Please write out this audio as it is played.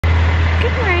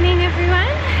Good morning, everyone.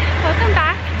 Welcome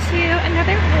back to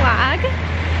another vlog.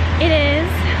 It is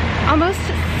almost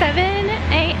 7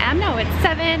 a.m. No, it's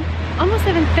almost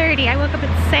 7:30. I woke up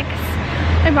at 6.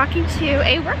 I'm walking to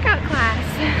a workout class.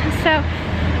 So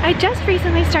I just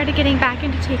recently started getting back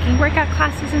into taking workout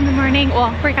classes in the morning.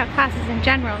 Well, workout classes in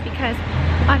general, because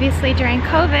obviously during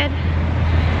COVID,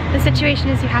 the situation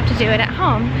is you have to do it at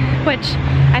home, which,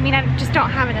 I mean, I just don't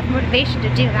have enough motivation to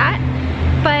do that.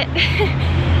 But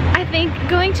I think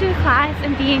going to a class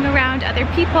and being around other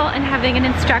people and having an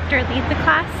instructor lead the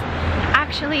class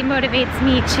actually motivates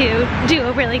me to do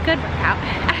a really good workout.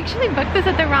 I actually booked this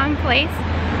at the wrong place.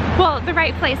 Well, the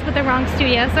right place, but the wrong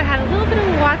studio, so I had a little bit of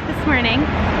a walk this morning,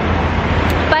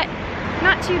 but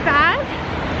not too bad.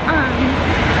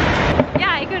 Yeah,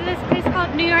 I go to this place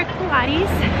called New York Pilates.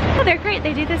 Oh, they're great.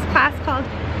 They do this class called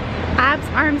Abs,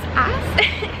 Arms, Ass.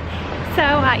 So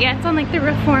yeah, it's on like the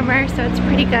reformer, so it's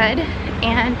pretty good.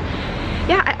 And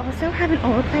yeah, I also have an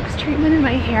Olaplex treatment in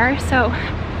my hair, so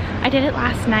I did it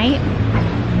last night.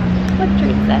 What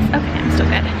treat is this? Okay, I'm still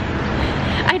good.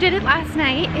 I did it last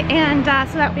night, and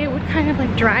so that way it would kind of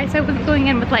like dry, so I wasn't going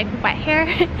in with like wet hair.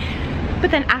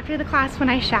 But then after the class, when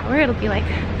I shower, it'll be like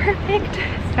perfect.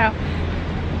 So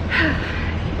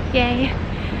yay.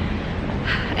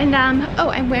 And oh,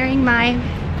 I'm wearing my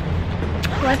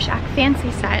Love Shack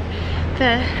fancy set,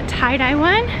 the tie-dye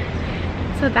one,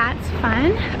 so that's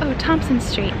fun. Oh, Thompson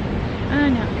Street. Oh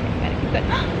no, okay, I gotta keep going.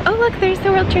 Oh look, there's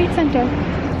the World Trade Center.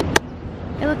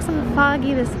 It looks a little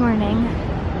foggy this morning.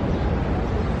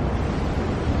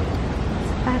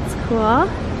 So that's cool.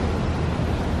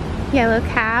 Yellow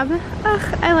cab.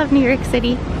 Ugh, I love New York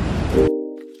City.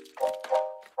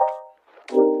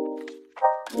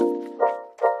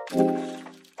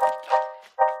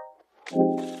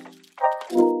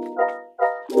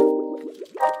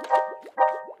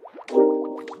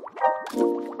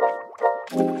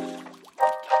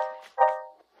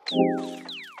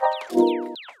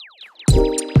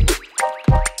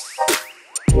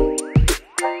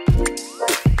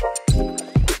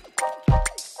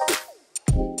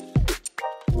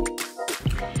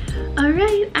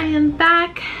 Alright, I am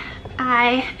back.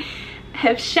 I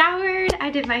have showered, I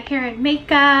did my hair and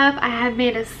makeup, I have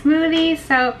made a smoothie,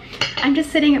 so I'm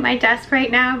just sitting at my desk right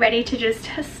now ready to just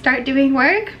start doing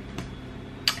work,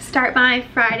 start my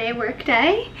Friday work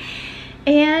day.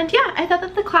 And yeah, I thought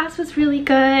that the class was really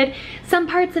good. Some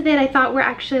parts of it I thought were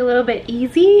actually a little bit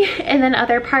easy, and then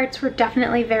other parts were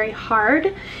definitely very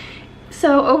hard.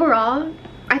 So overall,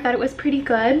 I thought it was pretty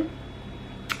good.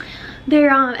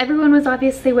 Everyone was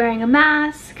obviously wearing a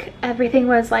mask, everything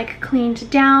was like cleaned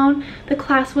down, the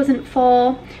class wasn't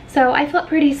full, so I felt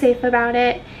pretty safe about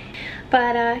it.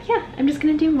 But yeah, I'm just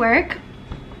gonna do work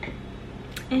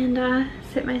and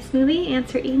sip my smoothie,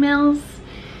 answer emails.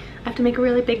 I have to make a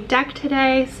really big deck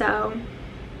today, so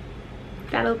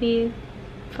that'll be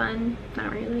fun.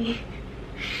 Not really.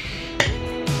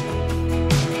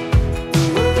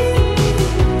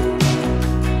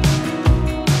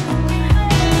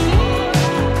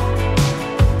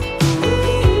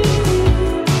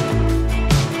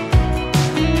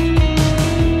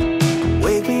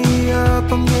 Wake me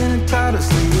up, I'm getting tired of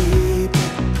sleeping.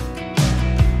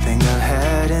 Think I've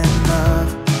had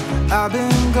enough. I've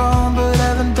been gone, but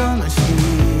haven't done much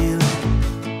healing.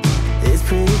 It's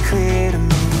pretty clear to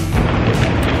me.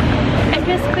 I'm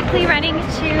just quickly running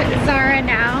to Zara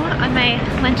now on my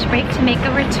lunch break to make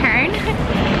a return.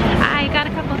 I got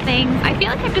a couple things. I feel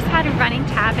like I've just had a running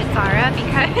tab at Zara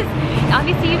because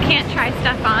obviously you can't try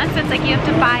stuff on, so it's like you have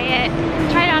to buy it,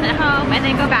 try it on at home, and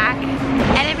then go back.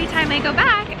 And every time I go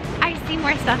back, I see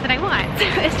more stuff that I want. So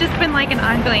it's just been like an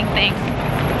ongoing thing.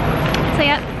 So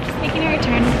yeah, just making a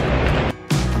return.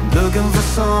 Looking for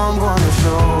someone to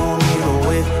show me the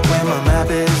way when my map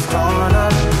is torn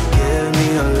up. Give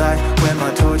me a light when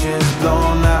my torch is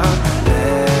blown out.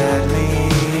 Let me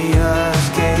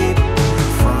escape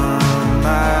from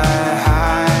my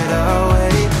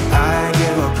hideaway. I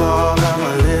give up all of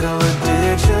my little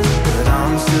addictions, but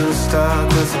I'm still stuck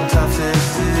with some tough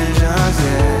decisions,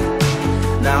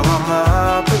 yeah. Now I'm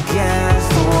up against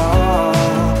the wall,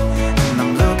 and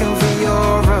I'm looking for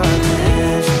your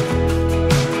attention.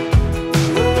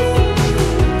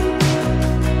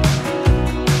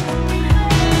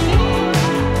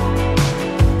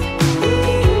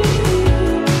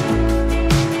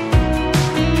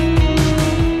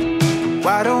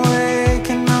 Wide awake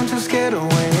and I'm just scared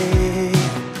away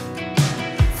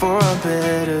for a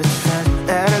better chance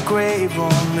at a great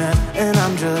romance, and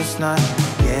I'm just not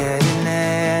getting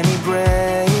any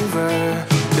braver.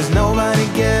 'Cause nobody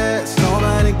gets me.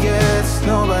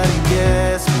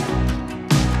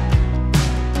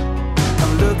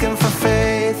 I'm looking for faith.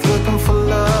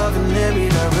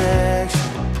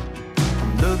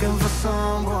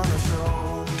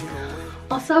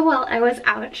 Also, while I was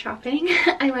out shopping,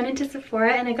 I went into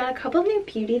Sephora and I got a couple new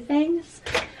beauty things.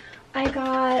 I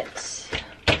got,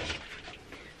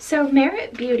 so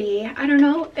Merit Beauty, I don't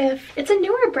know if, it's a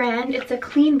newer brand, it's a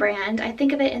clean brand. I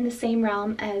think of it in the same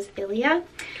realm as Ilia.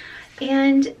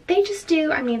 And they just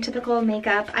do, I mean, typical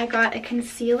makeup. I got a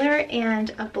concealer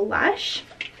and a blush.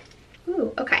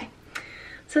 Ooh, okay.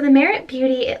 So the Merit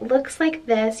Beauty, it looks like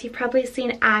this. You've probably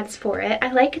seen ads for it.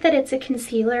 I like that it's a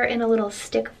concealer in a little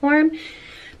stick form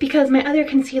because my other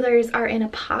concealers are in a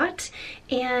pot.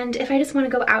 And if I just want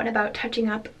to go out and about touching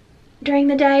up during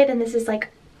the day, then this is like,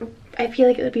 I feel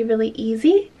like it would be really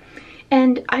easy.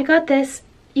 And I got this,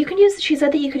 you can use, she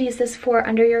said that you could use this for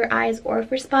under your eyes or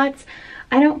for spots.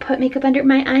 I don't put makeup under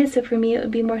my eyes, so for me it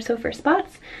would be more so for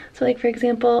spots. So like for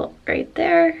example, right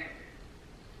there,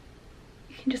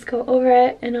 you can just go over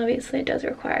it, and obviously it does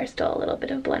require still a little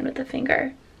bit of blend with the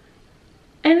finger.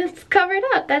 And it's covered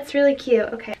up, that's really cute.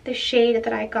 Okay, the shade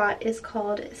that I got is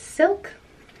called Silk.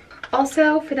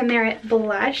 Also for the Merit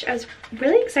blush, I was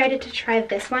really excited to try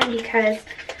this one because,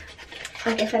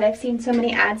 like I said, I've seen so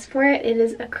many ads for it. It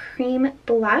is a cream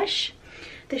blush.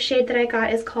 The shade that I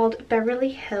got is called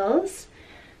Beverly Hills.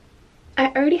 I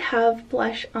already have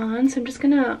blush on, so I'm just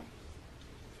gonna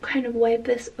kind of wipe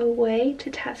this away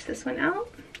to test this one out.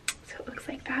 So it looks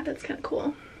like that, that's kind of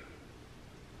cool.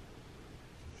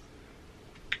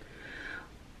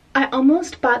 I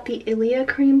almost bought the Ilia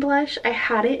cream blush. I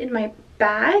had it in my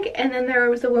bag, and then there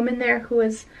was a woman there who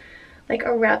was like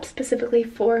a rep specifically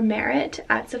for Merit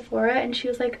at Sephora, and she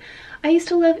was like, I used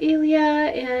to love Ilia,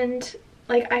 and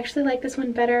like I actually like this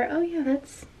one better. Oh yeah,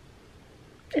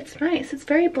 it's nice. It's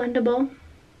very blendable.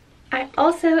 I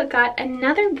also got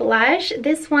another blush.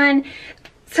 This one,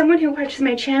 someone who watches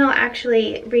my channel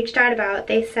actually reached out about.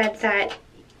 They said that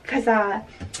because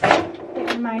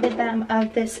it reminded them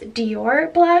of this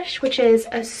Dior blush, which is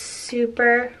a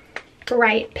super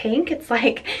bright pink. It's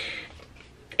like,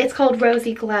 it's called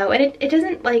Rosy Glow, and it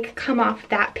doesn't like come off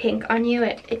that pink on you.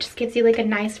 It just gives you like a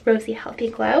nice rosy healthy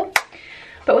glow.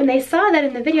 But when they saw that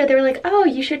in the video, they were like, oh,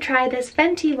 you should try this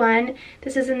Fenty one.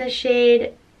 This is in the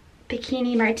shade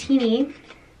Bikini Martini.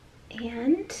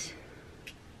 And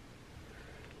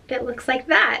it looks like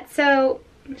that. So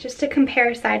just to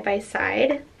compare side by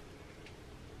side,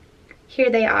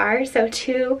 here they are. So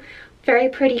two very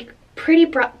pretty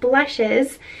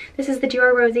blushes. This is the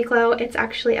Dior Rosy Glow. It's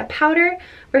actually a powder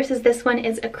versus this one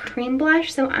is a cream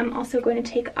blush. So I'm also going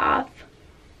to take off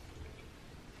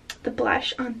the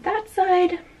blush on that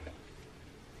side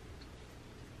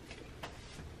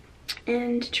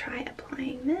and try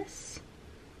applying this.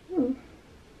 Ooh.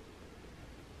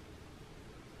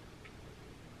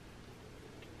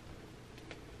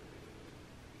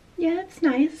 Yeah, it's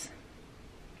nice.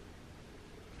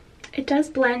 It does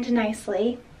blend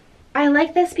nicely. I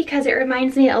like this because it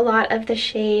reminds me a lot of the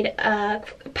shade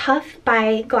Puff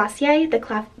by Glossier, the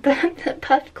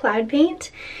Puff Cloud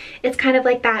Paint. It's kind of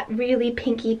like that really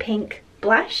pinky pink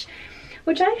blush,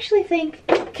 which I actually think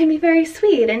can be very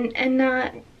sweet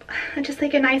and just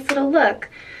like a nice little look.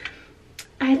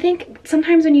 I think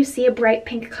sometimes when you see a bright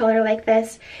pink color like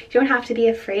this, you don't have to be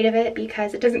afraid of it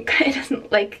because it doesn't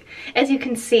like, as you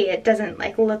can see, it doesn't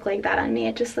like look like that on me.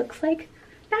 It just looks like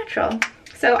natural.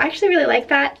 So I actually really like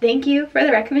that. Thank you for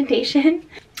the recommendation.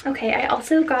 Okay, I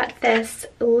also got this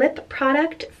lip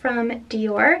product from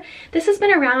Dior. This has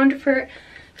been around for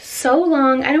so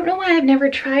long. I don't know why I've never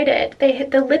tried it.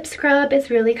 The lip scrub is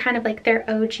really kind of like their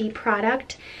OG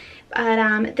product.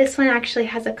 But this one actually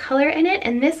has a color in it,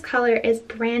 and this color is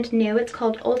brand new. It's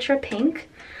called Ultra Pink.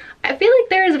 I feel like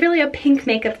there is really a pink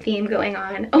makeup theme going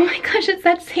on. Oh my gosh, it's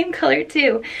that same color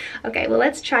too. Okay, well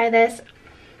let's try this.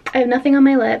 I have nothing on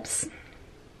my lips.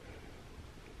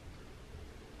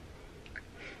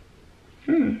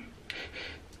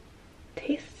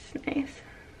 Tastes nice.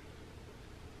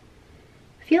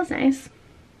 Feels nice.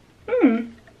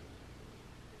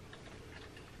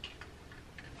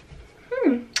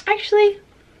 Actually,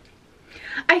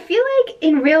 I feel like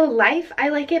in real life I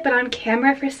like it, but on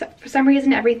camera for some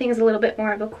reason everything is a little bit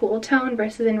more of a cool tone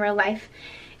versus in real life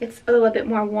it's a little bit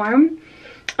more warm.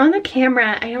 On the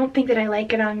camera I don't think that I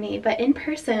like it on me, but in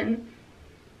person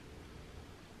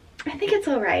I think it's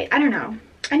alright. I don't know.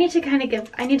 I need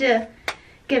to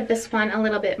give this one a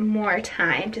little bit more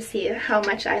time to see how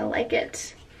much I like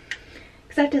it.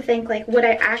 Because I have to think, like, would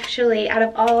I actually, out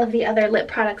of all of the other lip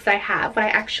products I have, would I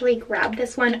actually grab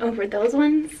this one over those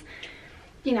ones?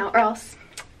 You know, or else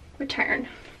return.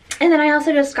 And then I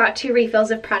also just got 2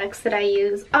 refills of products that I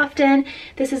use often.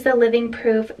 This is the Living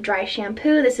Proof Dry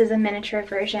Shampoo. This is a miniature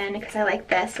version because I like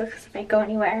this, because if I go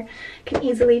anywhere, I can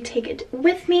easily take it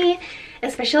with me,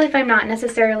 especially if I'm not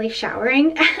necessarily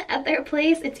showering at their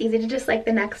place. It's easy to just like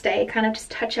the next day kind of just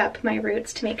touch up my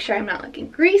roots to make sure I'm not looking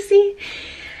greasy.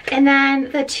 And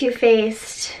then the Too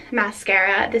Faced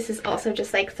mascara. This is also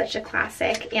just like such a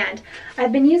classic, and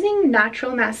I've been using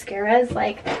natural mascaras.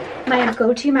 Like my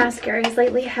go-to mascaras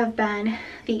lately have been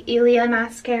the Ilia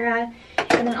mascara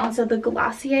and then also the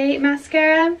Glossier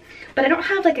mascara, but I don't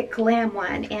have like a glam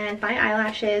one, and my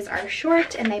eyelashes are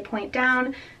short and they point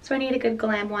down, so I need a good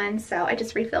glam one, so I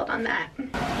just refilled on that.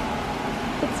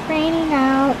 It's raining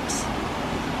out.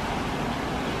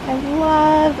 I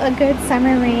love a good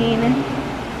summer rain.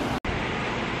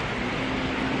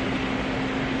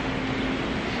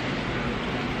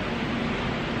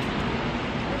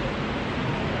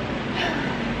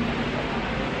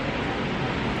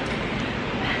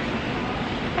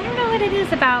 It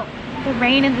is about the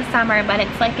rain in the summer, but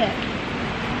it's like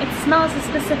it smells a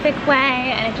specific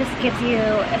way, and it just gives you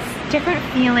a different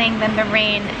feeling than the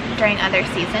rain during other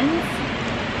seasons.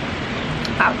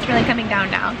 Wow, it's really coming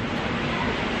down now.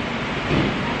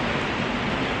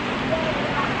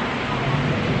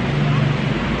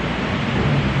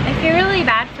 I feel really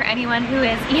bad for anyone who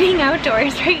is eating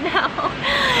outdoors right now.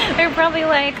 They're probably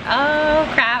like, oh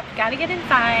crap, gotta get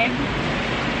inside.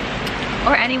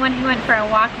 Or anyone who went for a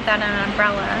walk without an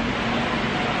umbrella.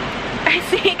 I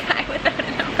see a guy without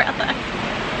an umbrella.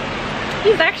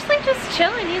 He's actually just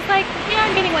chilling. He's like, yeah,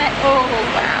 I'm getting wet. Oh,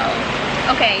 wow.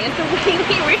 Okay, it's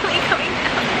really, really coming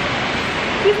down.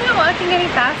 He's not walking any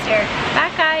faster. That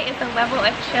guy is the level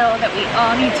of chill that we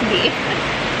all need to be.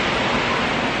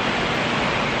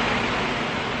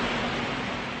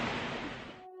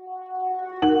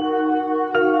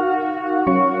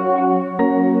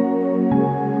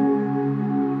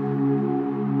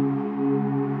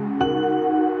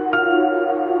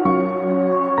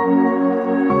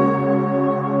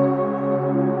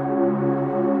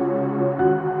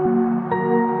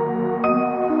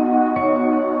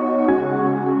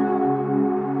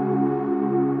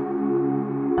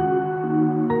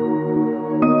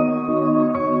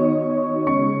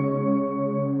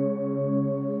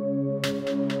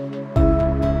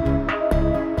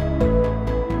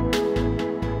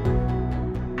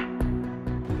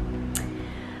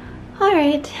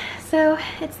 Alright, so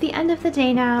it's the end of the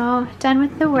day now, done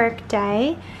with the work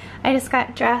day. I just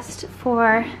got dressed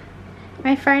for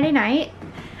my Friday night.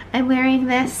 I'm wearing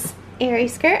this airy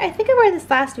skirt. I think I wore this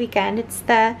last weekend. It's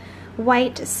the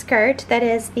white skirt that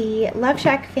is the Love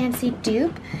Shack Fancy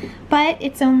dupe, but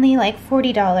it's only like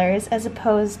 $40 as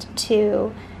opposed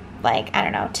to like, I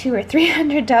don't know, $200 or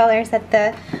 $300 that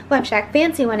the Love Shack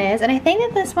Fancy one is. And I think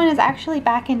that this one is actually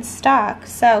back in stock,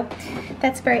 so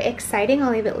that's very exciting. I'll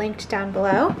leave it linked down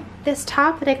below. This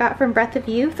top that I got from Breath of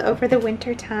Youth over the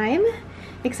winter time.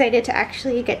 I'm excited to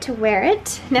actually get to wear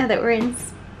it now that we're in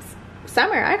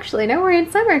summer. Actually, no, we're in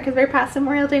summer because we're past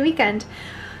Memorial Day weekend.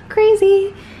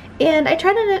 Crazy. And I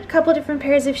tried on a couple different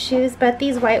pairs of shoes, but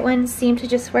these white ones seem to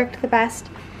just work the best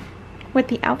with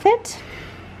the outfit.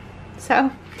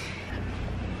 So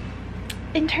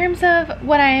in terms of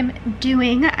what I'm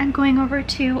doing, I'm going over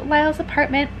to Lyle's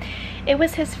apartment. It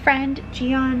was his friend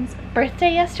Gion's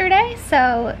birthday yesterday,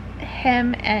 so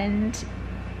him and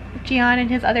Gian and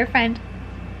his other friend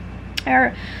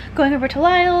are going over to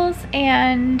Lyle's,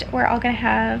 and we're all gonna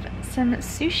have some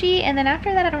sushi, and then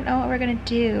after that I don't know what we're gonna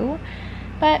do,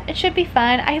 but it should be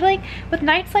fun. I like, with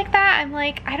nights like that, I'm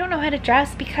like, I don't know how to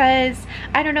dress because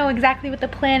I don't know exactly what the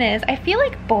plan is. I feel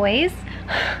like boys,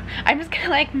 I'm just gonna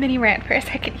like mini rant for a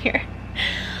second here.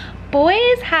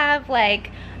 Boys have like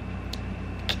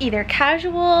either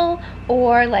casual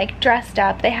or like dressed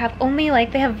up. They have only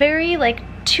like, they have very like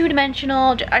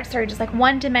two-dimensional, sorry, just like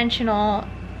one-dimensional,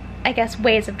 I guess,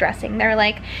 ways of dressing. They're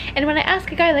like, and when I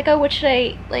ask a guy like, oh, what should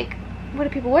I, like, what do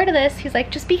people wear to this? He's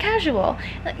like, just be casual.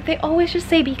 Like, they always just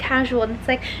say be casual, and it's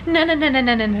like, no, no, no, no,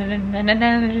 no, no, no, no, no, no,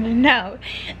 no, no, no.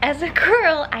 As a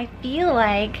girl, I feel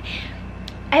like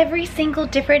every single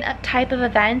different type of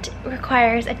event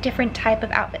requires a different type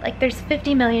of outfit. Like, there's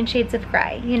 50 million shades of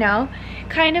gray, you know?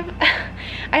 Kind of,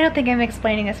 I don't think I'm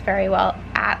explaining this very well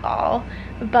at all,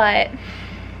 but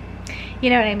you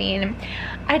know what I mean?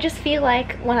 I just feel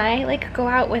like when I like go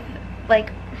out with,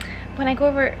 like, when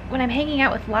I'm hanging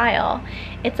out with Lyle,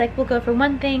 it's like we'll go from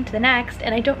one thing to the next,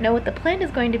 and I don't know what the plan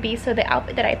is going to be, so the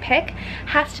outfit that I pick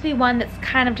has to be one that's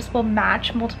kind of just will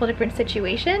match multiple different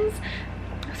situations.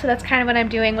 So that's kind of what I'm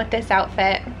doing with this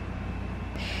outfit.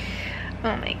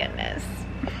 Oh my goodness.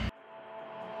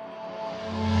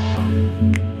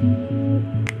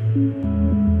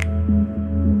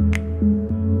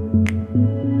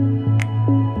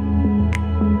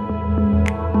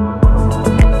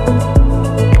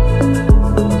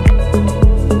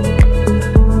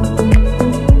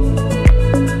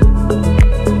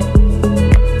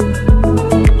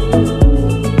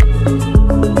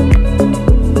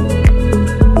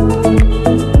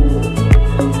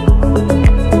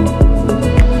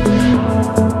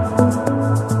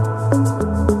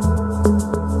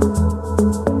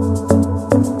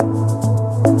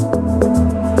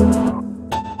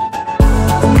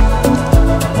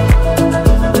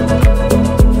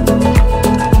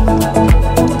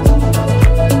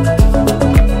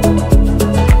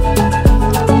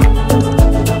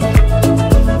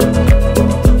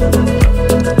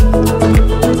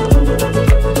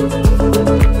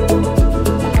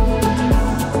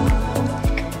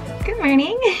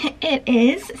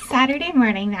 Saturday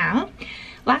morning now.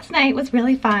 Last night was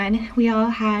really fun. We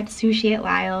all had sushi at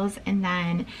Lyle's, and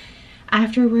then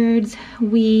afterwards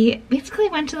we basically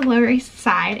went to the Lower East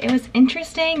Side. It was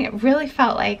interesting. It really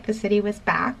felt like the city was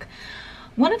back.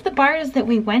 One of the bars that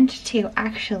we went to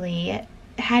actually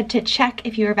had to check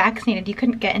if you were vaccinated. You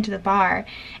couldn't get into the bar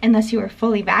unless you were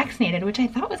fully vaccinated, which I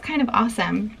thought was kind of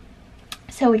awesome.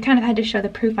 So we kind of had to show the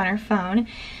proof on our phone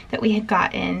that we had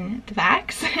gotten the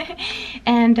vax.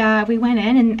 And we went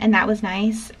in, and that was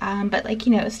nice. But like,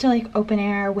 you know, it was still like open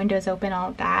air, windows open, all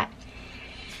of that.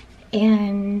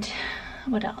 And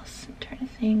what else? I'm trying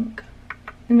to think.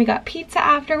 And we got pizza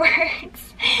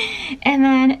afterwards. And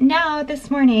then now this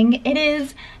morning, it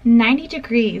is 90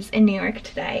 degrees in New York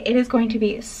today. It is going to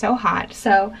be so hot.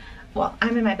 So, well,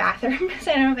 I'm in my bathroom,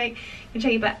 so I don't know if I can show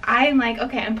you, but I'm like,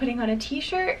 okay, I'm putting on a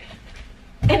t-shirt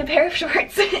and a pair of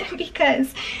shorts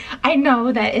because I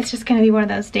know that it's just gonna be one of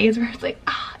those days where it's like,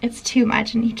 ah, it's too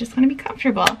much and you just wanna be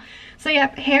comfortable. So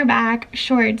yep, hair back,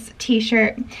 shorts,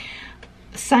 t-shirt,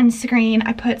 sunscreen.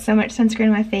 I put so much sunscreen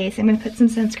on my face. I'm gonna put some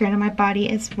sunscreen on my body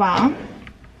as well.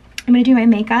 I'm gonna do my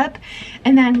makeup,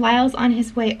 and then Lyle's on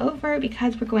his way over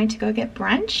because we're going to go get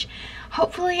brunch.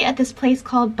 Hopefully at this place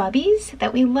called Bubby's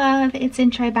that we love. It's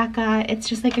in Tribeca. It's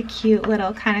just like a cute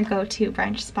little kind of go-to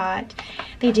brunch spot.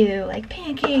 They do like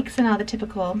pancakes and all the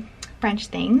typical brunch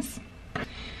things.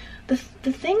 The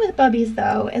thing with Bubby's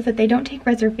though is that they don't take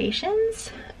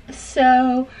reservations.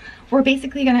 So we're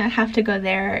basically gonna have to go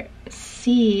there,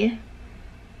 see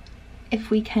if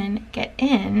we can get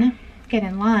in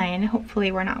line. Hopefully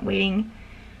we're not waiting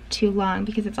too long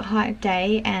because it's a hot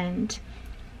day and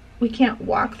we can't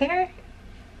walk there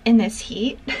in this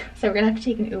heat. So we're gonna have to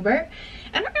take an Uber.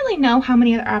 I don't really know how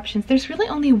many other options. There's really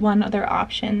only one other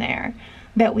option there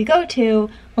that we go to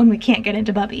when we can't get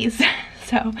into Bubby's.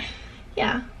 So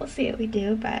yeah, we'll see what we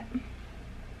do, but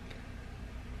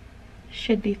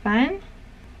should be fun.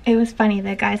 It was funny,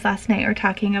 the guys last night were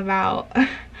talking about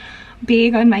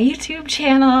being on my YouTube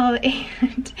channel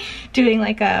and doing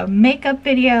like a makeup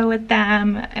video with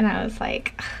them, and I was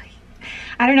like,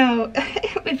 I don't know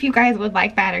if you guys would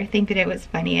like that or think that it was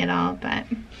funny at all, but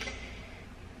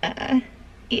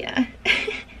yeah.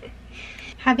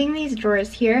 Having these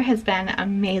drawers here has been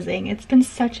amazing. It's been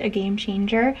such a game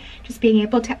changer, just being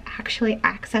able to actually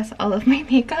access all of my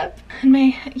makeup.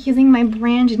 And using my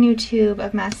brand new tube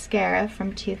of mascara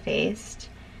from Too Faced.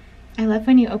 I love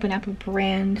when you open up a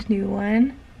brand new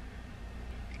one,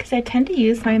 because I tend to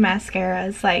use my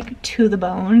mascaras like to the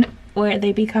bone where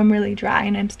they become really dry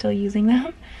and I'm still using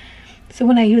them. So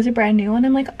when I use a brand new one,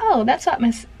 I'm like, oh, that's what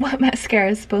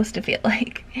mascara is supposed to feel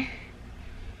like.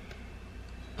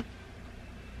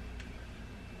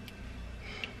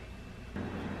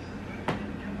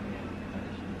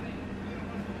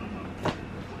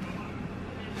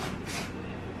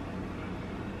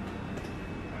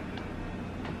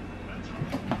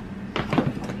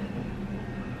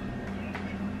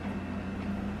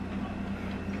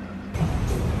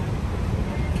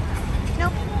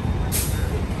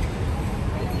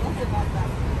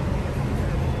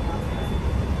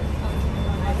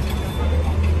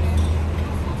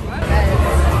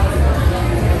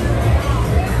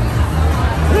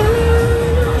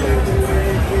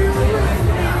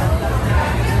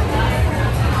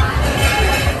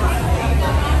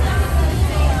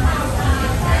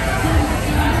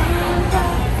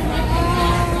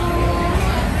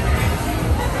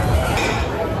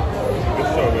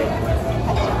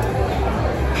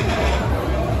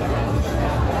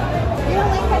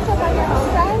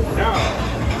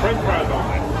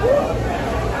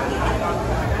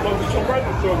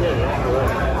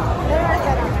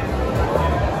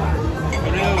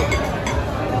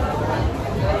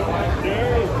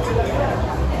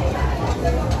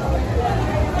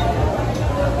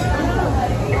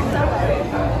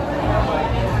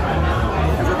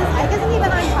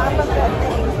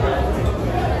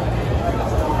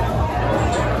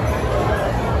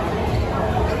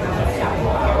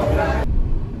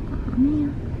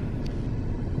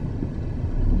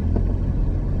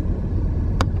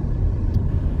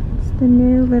 The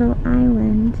new little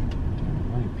island.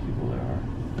 How many people there are?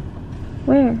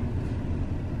 Where?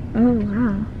 Oh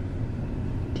wow.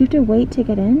 Do you have to wait to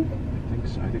get in? I think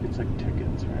so. I think it's like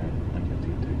tickets, right? Like you have to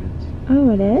get tickets.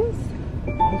 Oh, it is?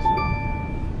 Also,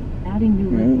 Adding new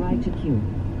reply to queue.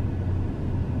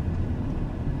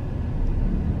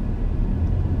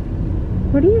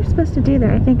 What are you supposed to do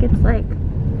there? I think it's like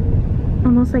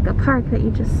almost like a park that you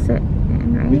just sit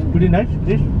in, right? It's pretty nice,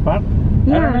 this park.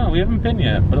 Yeah. I don't know. We haven't been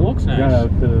yet, but it looks nice. Yeah,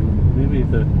 maybe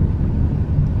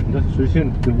that's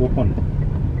sufficient to walk on.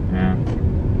 Yeah.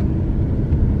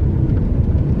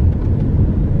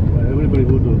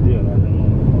 good idea. I don't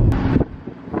know.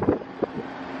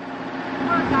 Come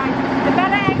on, guys. The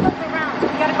better angle's around. You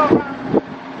gotta go around.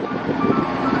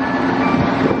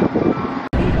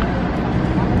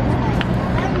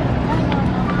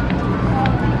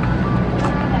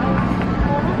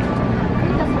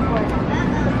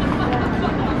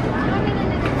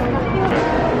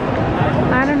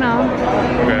 I don't know.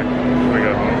 Okay, here we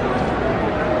go.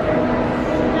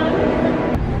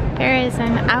 There is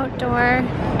an outdoor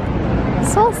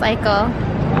soul cycle.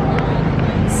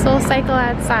 Soul cycle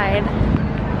outside.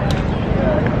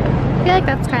 I feel like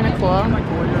that's kind of cool.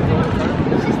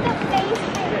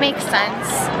 Makes sense.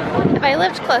 If I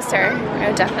lived closer, I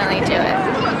would definitely do it.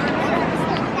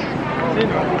 We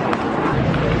got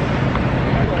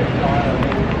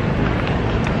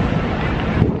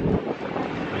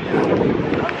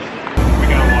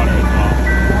water as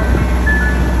well.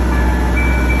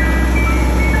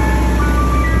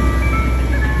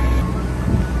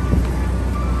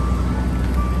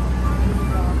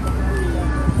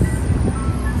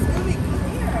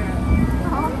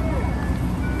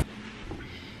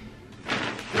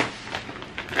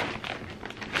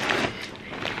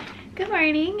 Good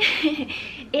morning.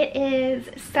 It is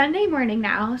Sunday morning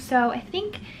now, so I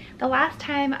think the last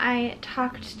time I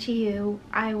talked to you,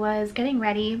 I was getting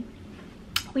ready.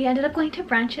 We ended up going to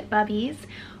brunch at Bubby's.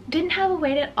 Didn't have a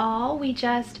wait at all. We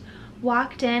just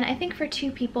walked in. I think for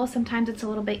two people, sometimes it's a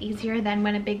little bit easier than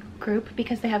when a big group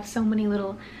because they have so many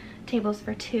little tables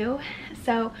for two.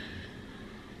 So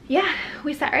yeah,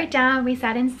 we sat right down. We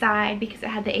sat inside because it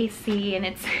had the AC and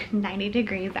it's 90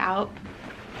 degrees out.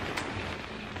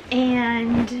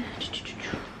 And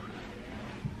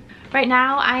right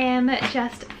now I am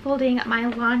just folding my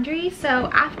laundry. So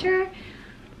after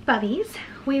Bubby's,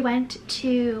 we went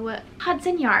to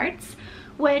Hudson Yards,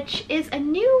 which is a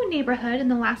new neighborhood in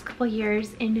the last couple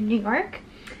years in New York.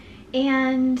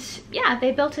 And yeah,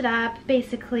 they built it up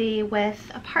basically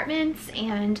with apartments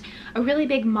and a really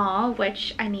big mall,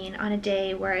 which I mean, on a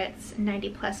day where it's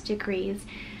 90+ degrees,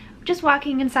 just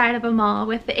walking inside of a mall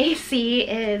with the AC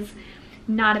is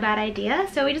not a bad idea.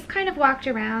 So we just kind of walked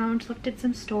around, looked at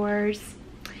some stores,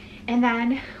 and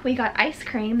then we got ice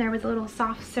cream. There was a little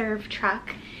soft serve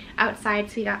truck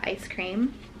outside, so we got ice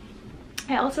cream.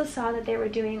 I also saw that they were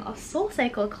doing a soul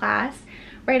cycle class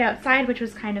right outside, which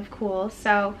was kind of cool.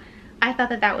 So I thought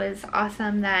that that was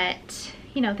awesome that,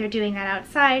 you know, they're doing that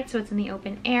outside, so it's in the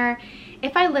open air.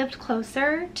 If I lived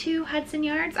closer to Hudson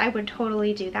Yards, I would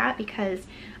totally do that because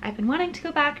I've been wanting to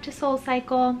go back to soul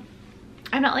cycle.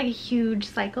 I'm not like a huge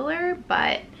cycler,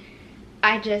 but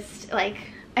I just like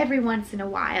every once in a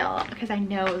while, because I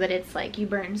know that it's like you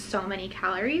burn so many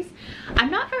calories. I'm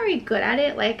not very good at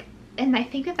it, like, and I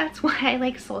think that that's why I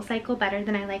like soul cycle better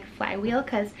than I like flywheel,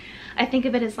 because I think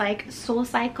of it as like soul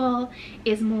cycle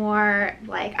is more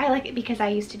like, I like it because I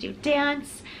used to do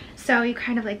dance, so you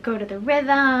kind of like go to the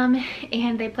rhythm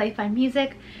and they play fun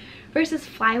music, versus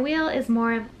flywheel is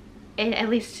more of, at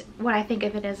least what I think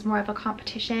of it as, more of a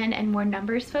competition and more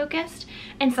numbers focused.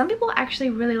 And some people actually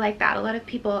really like that. A lot of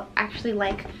people actually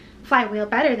like flywheel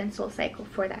better than soul cycle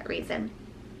for that reason.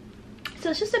 So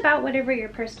it's just about whatever your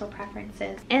personal preference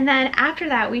is. And then after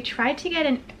that, we tried to get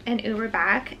an Uber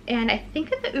back, and I think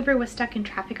that the Uber was stuck in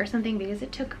traffic or something because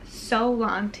it took so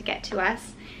long to get to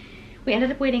us. We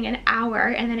ended up waiting an hour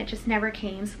and then it just never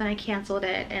came, so then I canceled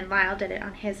it and Lyle did it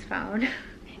on his phone.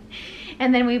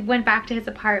 And then we went back to his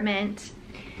apartment,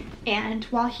 and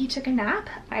while he took a nap,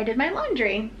 I did my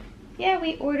laundry. Yeah,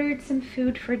 we ordered some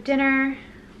food for dinner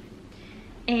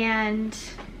and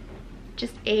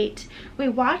just ate. We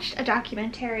watched a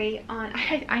documentary on,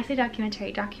 I say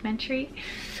documentary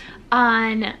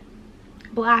on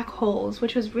black holes,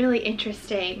 which was really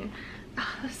interesting.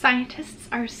 Oh, the scientists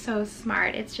are so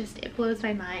smart. It's just, it blows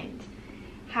my mind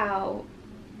how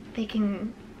they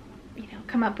can, you know,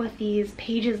 come up with these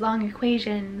pages long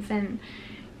equations, and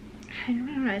I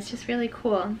don't know, it's just really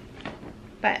cool.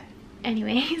 But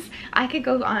anyways, I could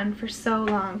go on for so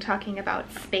long talking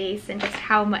about space and just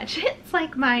how much it's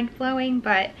like mind-blowing,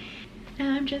 but now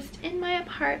I'm just in my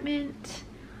apartment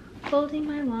folding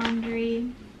my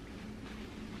laundry.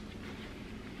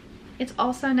 It's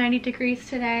also 90 degrees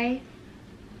today,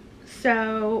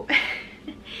 so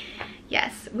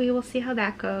yes, we will see how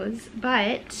that goes.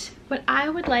 But what I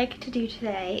would like to do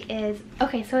today is,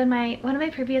 okay, so in one of my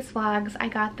previous vlogs, I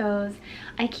got those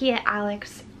IKEA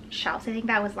Alex shelves. I think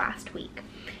that was last week.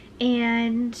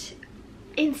 And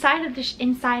inside of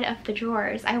the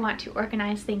drawers, I want to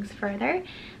organize things further.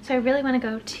 So I really want to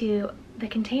go to the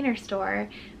Container Store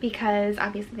because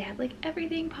obviously they have like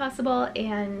everything possible,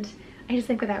 and I just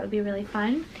think that would be really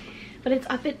fun. but it's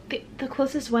up at the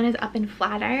closest one is up in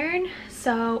Flatiron,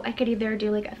 so I could either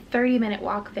do like a 30-minute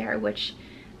walk there, which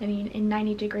I mean in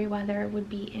 90-degree weather would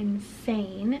be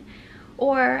insane,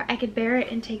 or I could bear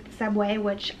it and take the subway,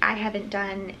 which I haven't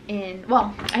done in,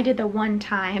 well, I did the one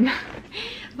time.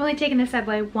 I've only taken the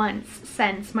subway once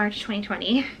since March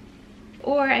 2020.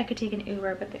 Or I could take an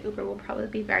Uber, but the Uber will probably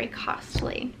be very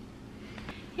costly.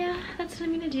 Yeah, that's what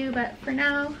I'm gonna do, but for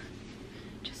now,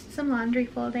 just some laundry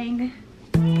folding.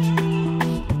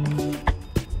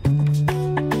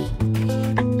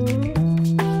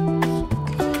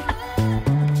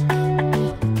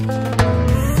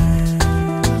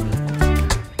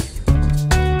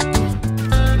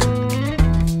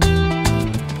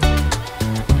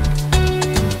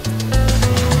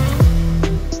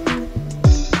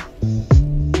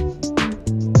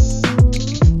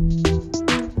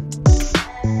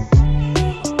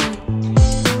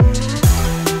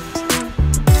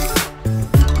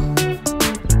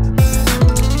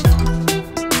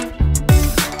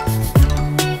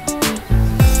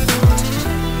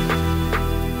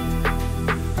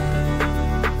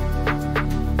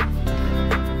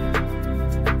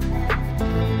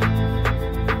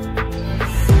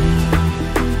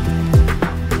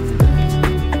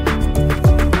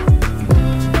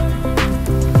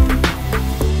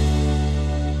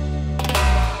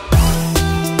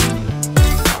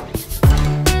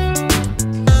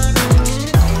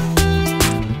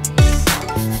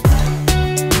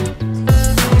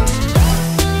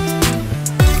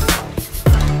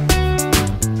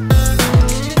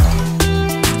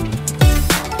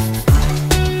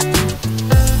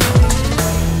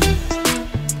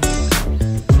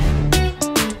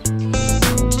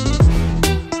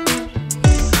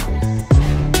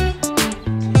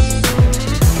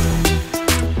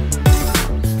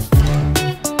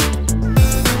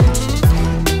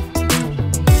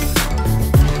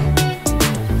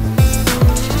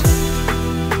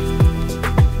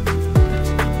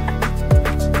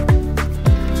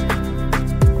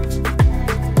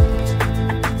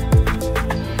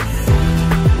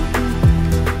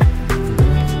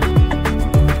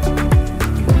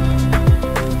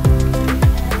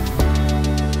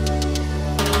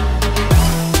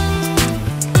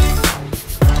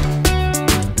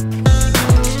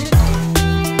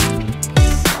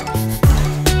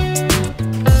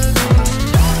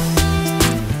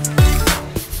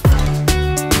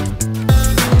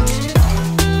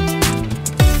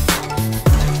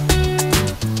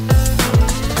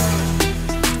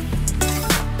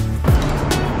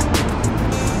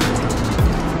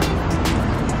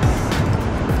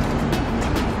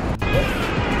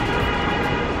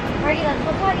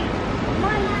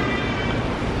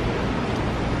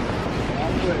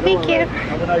 Thank you.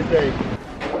 Have a nice day.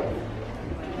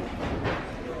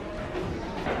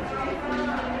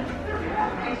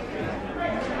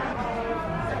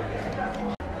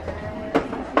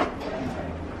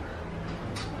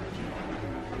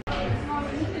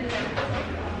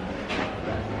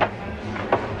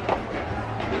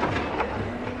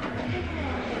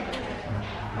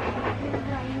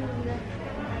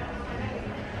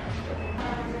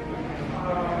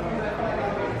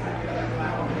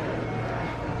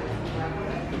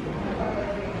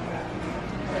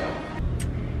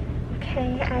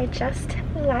 Okay, I just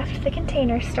left the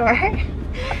Container Store.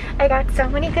 I got so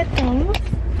many good things.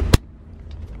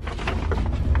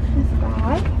 This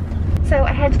bag. So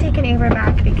I had to take an Uber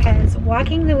back because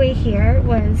walking the way here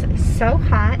was so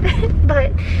hot.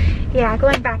 But yeah,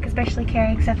 going back, especially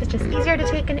carrying stuff, is just easier to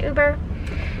take an Uber.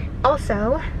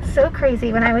 Also, so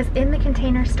crazy, when I was in the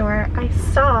Container Store, I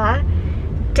saw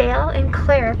Dale and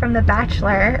Claire from The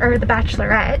Bachelor, or The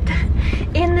Bachelorette,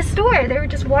 in the store. They were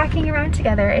just walking around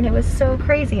together and it was so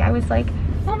crazy. I was like,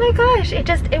 oh my gosh, it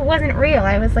wasn't real.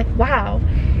 I was like, wow,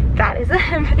 that is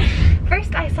them.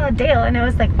 First I saw Dale and I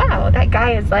was like, wow, that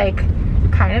guy is like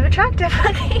kind of attractive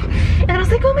looking. And I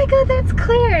was like, oh my god, that's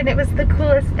Claire, and it was the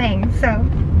coolest thing. So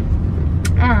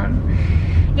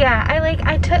yeah,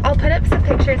 I'll put up some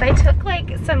pictures. I took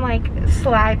like some like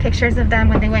sly pictures of them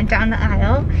when they went down the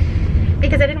aisle,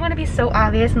 because I didn't want to be so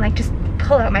obvious and like just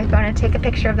pull out my phone and take a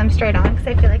picture of them straight on, because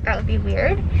I feel like that would be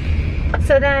weird.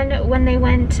 So then when they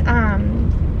went,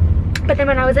 but then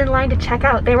when I was in line to check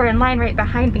out, they were in line right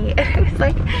behind me. And I was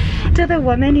like, to the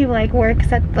woman who like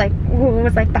works at like, who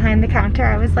was like behind the counter,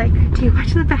 I was like, do you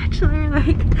watch The Bachelor?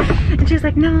 Like, and she's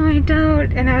like, no, I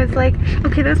don't. And I was like,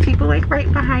 okay, those people like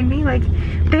right behind me, like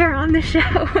they're on the show.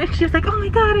 And she was like, oh my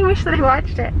god, I wish that I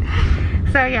watched it.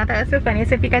 So yeah, that was so funny.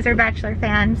 So if you guys are Bachelor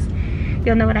fans,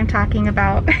 you'll know what I'm talking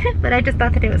about. But I just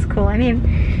thought that it was cool. I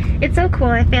mean, it's so cool.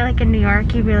 I feel like in New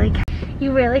York, you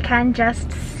really can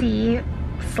just see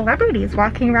celebrities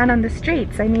walking around on the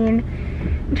streets. I mean,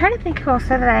 I'm trying to think who else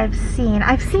that I've seen.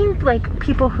 I've seen like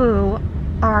people who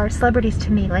are celebrities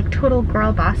to me, like total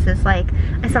girl bosses. Like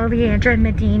I saw Leandra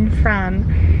Medine from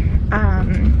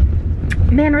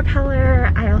Man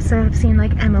Repeller. I also have seen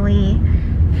like Emily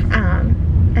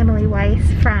Weiss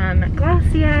from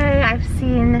Glossier. I've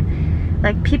seen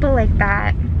like people like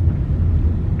that.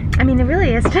 I mean, it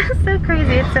really is just so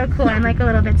crazy. It's so cool. I'm like a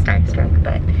little bit starstruck.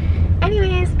 But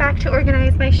anyways, back to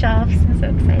organize my shelves. I'm so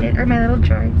excited. Or my little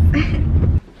drawers.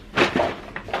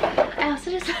 I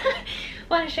also just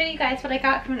want to show you guys what I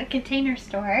got from the Container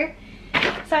Store.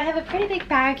 So I have a pretty big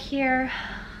bag here,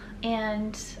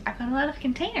 and I've got a lot of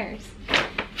containers.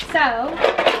 So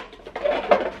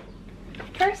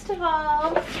first of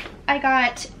all, I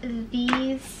got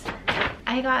these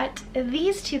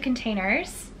two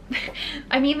containers.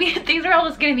 I mean, these are all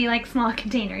just gonna be like small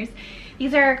containers.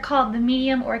 These are called the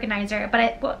medium organizer,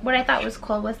 but what I thought was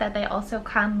cool was that they also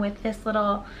come with this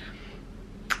little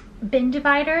bin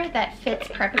divider that fits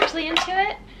perfectly into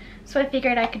it. So I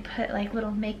figured I could put like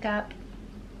little makeup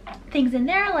things in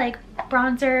there, like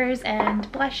bronzers and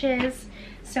blushes.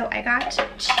 So I got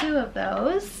 2 of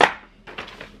those.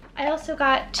 I also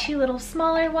got 2 little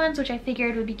smaller ones, which I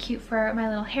figured would be cute for my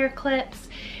little hair clips,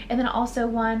 and then also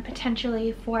one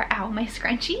potentially for, my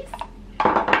scrunchies.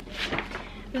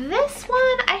 This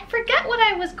one, I forget what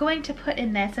I was going to put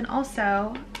in this, and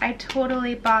also I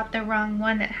totally bought the wrong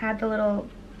one that had the little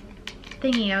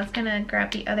thingy. I was gonna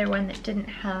grab the other one that didn't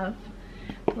have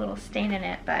a little stain in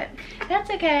it, but that's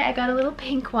okay. I got a little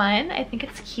pink one. I think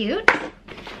it's cute.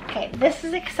 Okay, this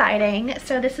is exciting.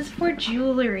 So this is for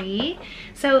jewelry.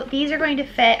 So these are going to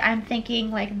fit, I'm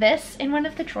thinking, like this in one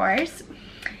of the drawers.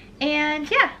 And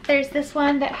yeah, there's this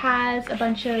one that has a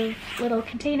bunch of little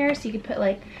containers, so you could put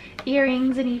like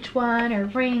earrings in each one, or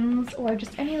rings, or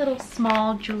just any little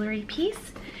small jewelry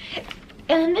piece.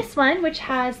 And then this one, which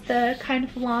has the kind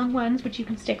of long ones which you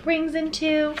can stick rings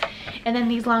into, and then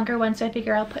these longer ones, so I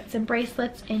figure I'll put some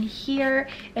bracelets in here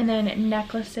and then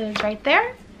necklaces right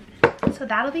there. So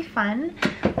that'll be fun.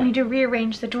 I need to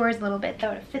rearrange the drawers a little bit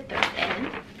though to fit those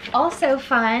in. Also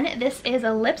fun, this is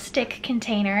a lipstick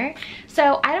container.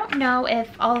 So I don't know if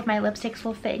all of my lipsticks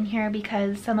will fit in here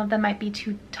because some of them might be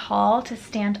too tall to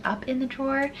stand up in the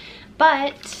drawer.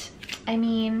 But I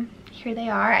mean, here they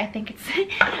are. I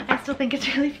still think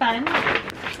it's really fun.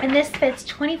 And this fits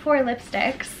 24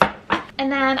 lipsticks.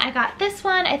 And then I got this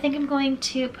one. I think I'm going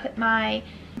to put my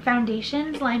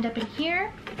foundations lined up in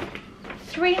here.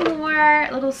 3 more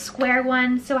little square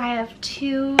ones. So I have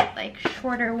 2 like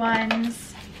shorter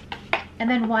ones and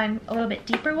then one a little bit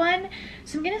deeper one.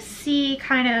 So I'm gonna see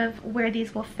kind of where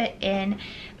these will fit in.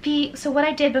 So what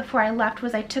I did before I left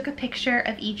was I took a picture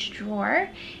of each drawer,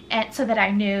 and so that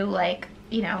I knew, like,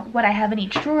 you know, what I have in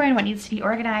each drawer and what needs to be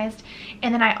organized.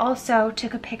 And then I also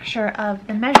took a picture of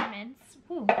the measurements.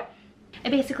 Ooh. I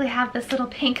basically have this little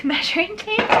pink measuring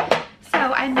tape. So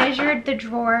I measured the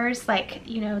drawers, like,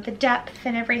 you know, the depth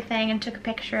and everything, and took a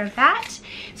picture of that.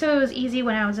 So it was easy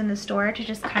when I was in the store to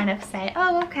just kind of say,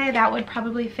 oh, okay, that would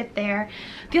probably fit there.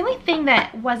 The only thing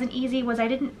that wasn't easy was I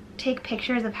didn't take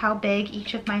pictures of how big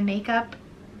each of my makeup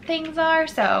things are.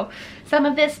 So some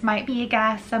of this might be a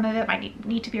guess, some of it might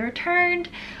need to be returned,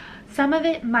 some of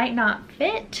it might not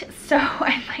fit, so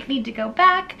I might need to go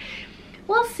back.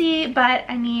 We'll see, but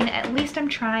I mean, at least I'm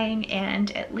trying,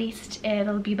 and at least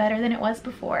it'll be better than it was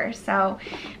before. So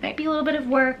it might be a little bit of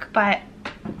work, but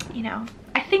you know,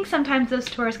 I think sometimes those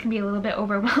tours can be a little bit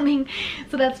overwhelming,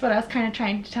 so that's what I was kind of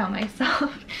trying to tell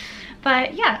myself.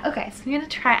 But yeah, okay, so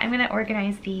I'm gonna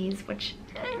organize these, which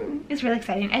is really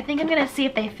exciting. I think I'm gonna see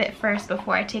if they fit first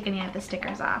before I take any of the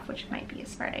stickers off, which might be a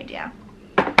smart idea.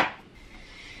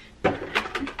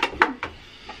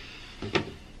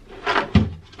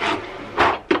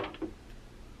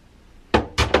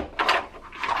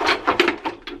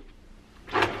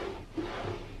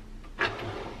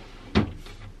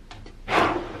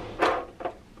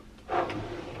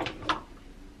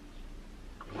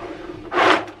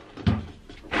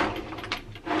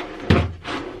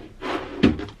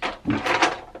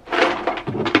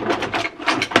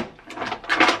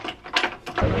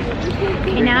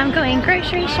 Now I'm going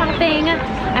grocery shopping.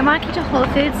 I'm walking to Whole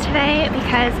Foods today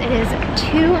because it is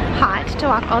too hot to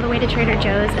walk all the way to Trader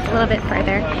Joe's. It's a little bit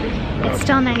further. It's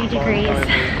still 90 degrees.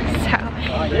 So,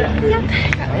 yep,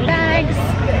 got my bags.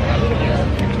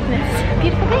 It's a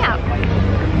beautiful day out.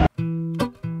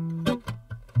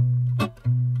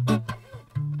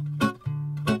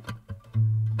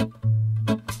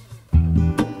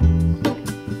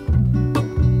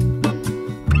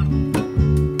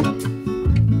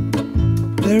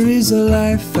 There is a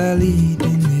life I lead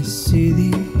in this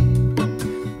city,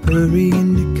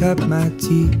 hurrying to cut my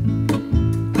teeth.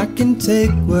 I can take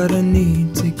what I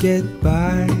need to get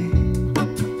by.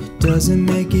 It doesn't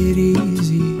make it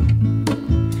easy.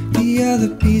 The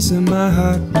other piece of my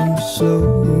heart moves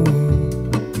slow,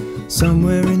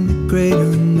 somewhere in the great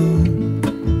unknown.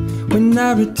 When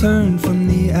I return from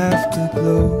the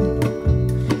afterglow,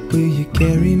 will you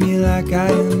carry me like I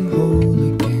am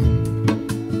whole again?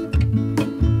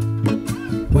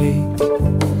 Wait,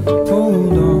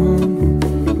 hold on,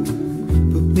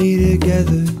 put me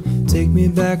together, take me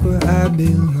back where I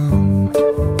belong.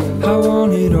 I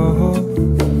want it all.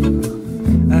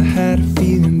 I had a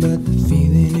feeling, but the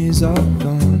feeling is all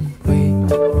gone.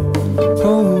 Wait,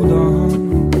 hold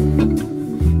on,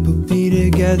 put me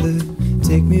together,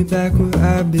 take me back where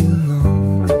I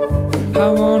belong. I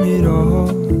want it all.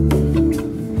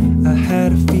 I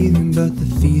had a feeling, but the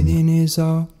feeling is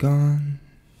all gone.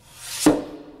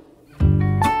 The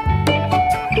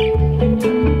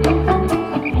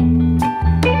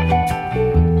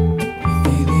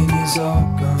feeling is all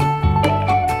gone.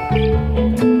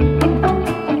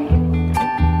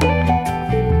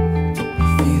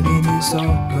 The feeling is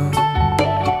all gone.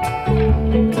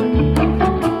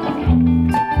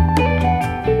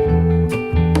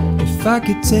 If I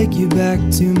could take you back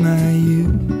to my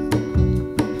youth,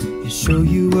 show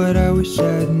you what I wish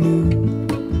I knew.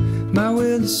 My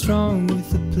will is strong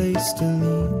with a place to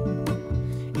lean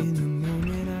in the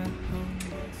moment I home.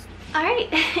 Alright,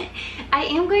 I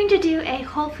am going to do a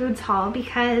Whole Foods haul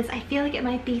because I feel like it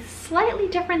might be slightly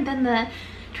different than the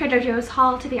Trader Joe's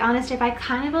haul. To be honest, I buy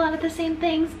kind of a lot of the same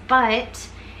things, but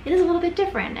it is a little bit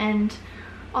different, and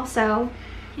also,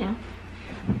 you know,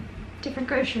 different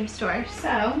grocery store.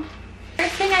 So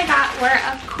first thing I got were,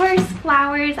 of course,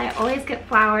 flowers. I always get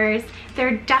flowers.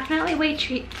 They're definitely way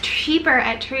cheaper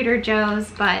at Trader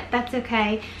Joe's, but that's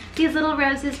okay. These little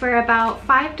roses were about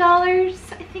 $5,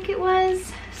 I think it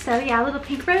was. So yeah, little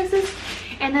pink roses.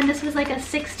 And then this was like a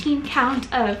 16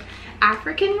 count of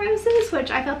African roses,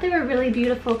 which I thought they were really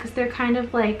beautiful because they're kind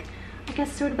of like, I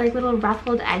guess, sort of like little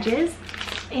ruffled edges.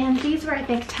 And these were, I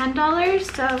think, $10,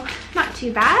 so not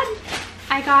too bad.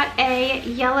 I got a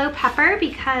yellow pepper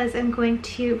because I'm going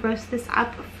to roast this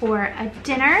up for a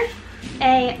dinner.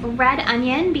 A red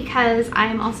onion because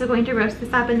I'm also going to roast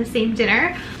this up in the same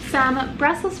dinner. Some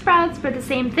Brussels sprouts for the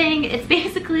same thing. It's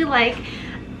basically like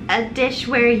a dish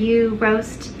where you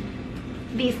roast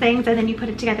these things and then you put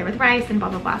it together with rice and blah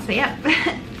blah blah. So yeah,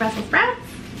 Brussels sprouts.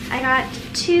 I got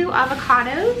 2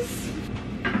 avocados.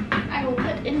 I will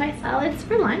put in my salads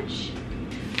for lunch.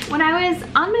 When I was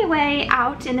on my way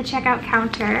out in the checkout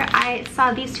counter, I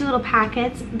saw these 2 little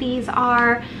packets. These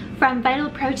are from Vital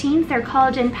Proteins. They're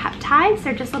collagen peptides.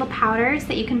 They're just little powders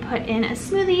that you can put in a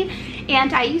smoothie.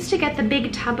 And I used to get the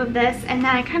big tub of this, and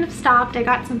then I kind of stopped. I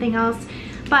got something else.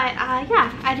 But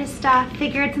yeah, I just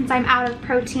figured since I'm out of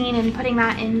protein and putting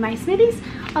that in my smoothies,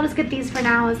 I'll just get these for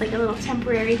now as like a little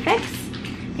temporary fix.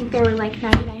 I think they were like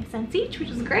 99 cents each, which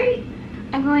is great.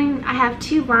 I have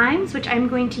 2 limes, which I'm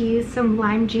going to use some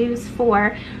lime juice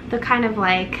for the kind of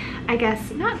like, I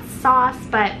guess, not sauce,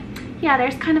 but yeah,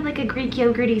 there's kind of like a Greek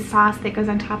yogurty sauce that goes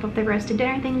on top of the roasted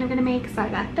dinner thing I'm gonna make, so I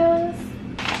got those.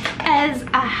 As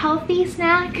a healthy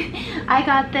snack, I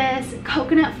got this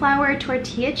coconut flour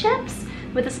tortilla chips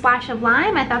with a splash of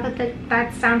lime. I thought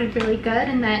that sounded really good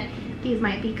and that these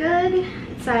might be good.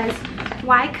 It says,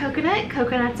 why coconut?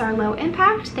 Coconuts are low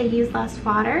impact, they use less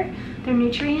water, they're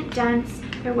nutrient dense,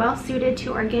 they're well suited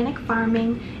to organic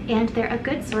farming, and they're a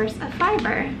good source of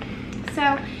fiber.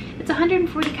 So it's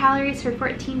 140 calories for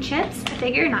 14 chips. I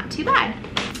figure not too bad.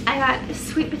 I got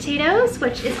sweet potatoes,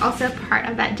 which is also part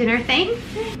of that dinner thing.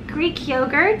 Greek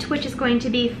yogurt, which is going to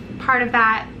be part of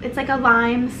that. It's like a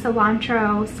lime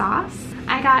cilantro sauce.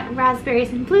 I got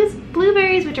raspberries and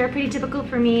blueberries, which are pretty typical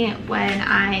for me when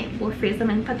I will freeze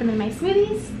them and put them in my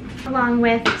smoothies, along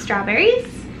with strawberries.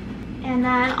 And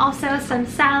then also some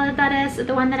salad lettuce.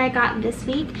 The one that I got this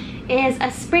week is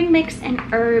a spring mix and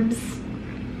herbs.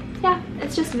 Yeah,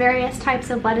 it's just various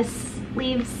types of lettuce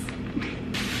leaves.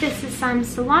 This is some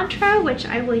cilantro, which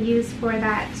I will use for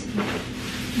that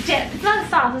dip. It's not a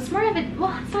sauce, it's more of a,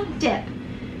 well, it's not a dip.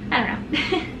 I don't know.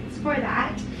 It's for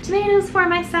that. Tomatoes for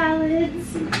my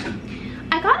salads.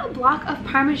 I got a block of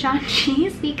Parmesan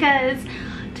cheese because,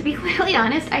 to be completely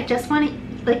honest, I just want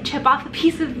to like chip off a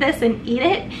piece of this and eat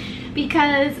it,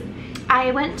 because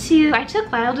I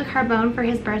took Lyle to Carbone for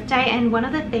his birthday, and one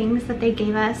of the things that they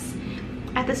gave us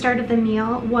at the start of the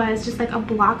meal was just like a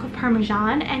block of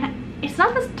Parmesan, and it's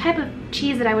not this type of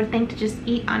cheese that I would think to just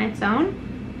eat on its own,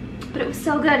 but it was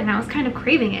so good and I was kind of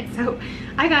craving it, so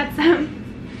I got some.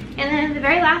 And then the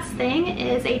very last thing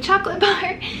is a chocolate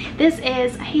bar. This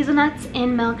is hazelnuts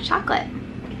in milk chocolate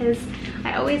because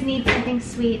I always need something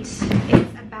sweet.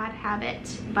 It's a bad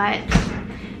habit, but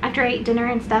after I eat dinner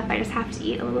and stuff, I just have to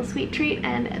eat a little sweet treat,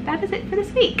 and that is it for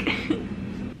this week.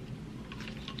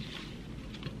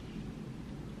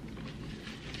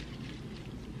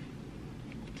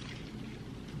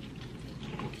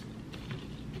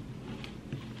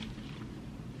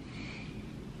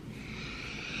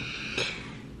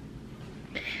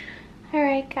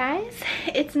 Alright guys,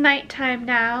 it's nighttime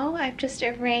now. I've just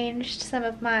arranged some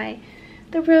of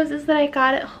the roses that I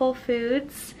got at Whole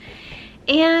Foods.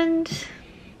 And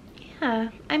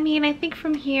yeah, I mean, I think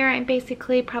from here I'm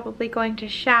basically probably going to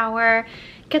shower,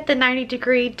 get the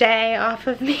 90-degree day off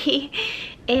of me,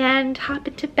 and hop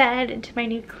into bed into my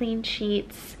new clean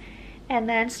sheets, and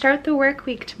then start the work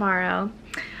week tomorrow.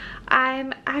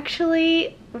 I'm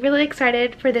actually really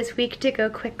excited for this week to go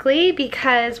quickly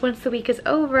because once the week is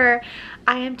over,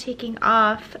 I am taking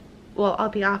off. Well, I'll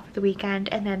be off the weekend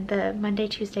and then the Monday,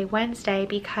 Tuesday, Wednesday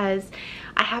because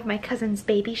I have my cousin's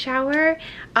baby shower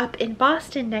up in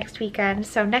Boston next weekend.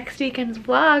 So next weekend's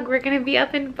vlog, we're gonna be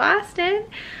up in Boston,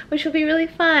 which will be really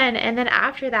fun. And then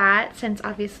after that, since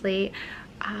obviously,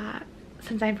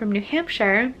 since I'm from New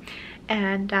Hampshire,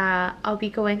 and I'll be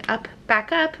going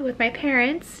back up with my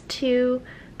parents to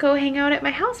go hang out at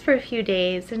my house for a few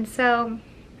days. And so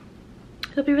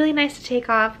it'll be really nice to take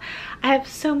off. I have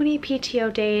so many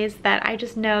PTO days that I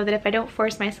just know that if I don't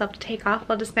force myself to take off,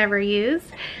 I'll just never use.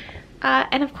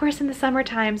 And of course in the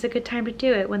summertime is a good time to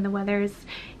do it when the weather's,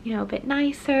 you know, a bit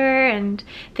nicer and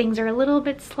things are a little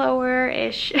bit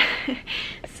slower-ish.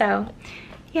 So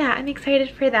yeah, I'm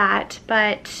excited for that.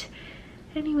 But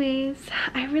anyways,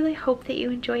 I really hope that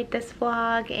you enjoyed this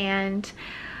vlog, and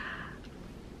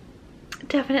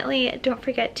definitely don't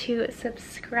forget to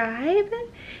subscribe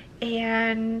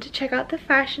and check out the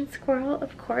fashion squirrel,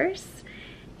 of course,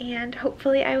 and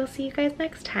hopefully I will see you guys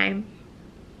next time.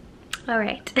 All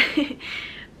right.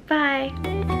 Bye.